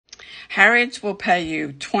Harrods will pay you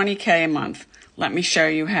 $20K a month. Let me show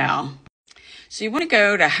you how. So you want to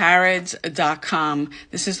go to harrods.com.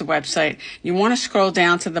 This is the website. You want to scroll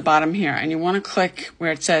down to the bottom here and you want to click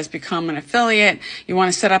where it says become an affiliate. You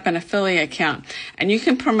want to set up an affiliate account and you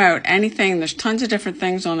can promote anything. There's tons of different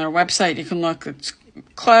things on their website. You can look at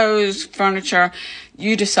clothes, furniture.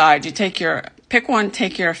 You decide. You pick one,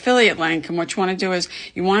 take your affiliate link, and what you want to do is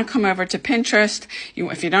you want to come over to Pinterest.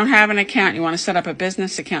 If you don't have an account, you want to set up a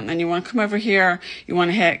business account. Then you want to come over here. You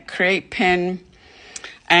want to hit create pin.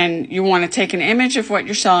 And you want to take an image of what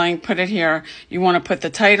you're selling, put it here. You want to put the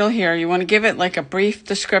title here. You want to give it like a brief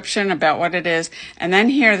description about what it is. And then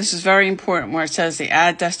here, this is very important, where it says the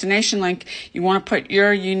add destination link, you want to put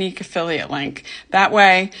your unique affiliate link. That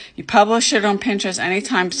way, you publish it on Pinterest.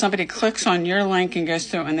 Anytime somebody clicks on your link and goes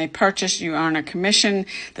through and they purchase, you earn a commission.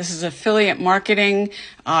 This is affiliate marketing.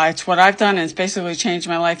 It's what I've done, and it's basically changed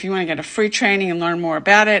my life. If you want to get a free training and learn more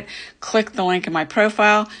about it, click the link in my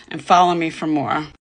profile and follow me for more.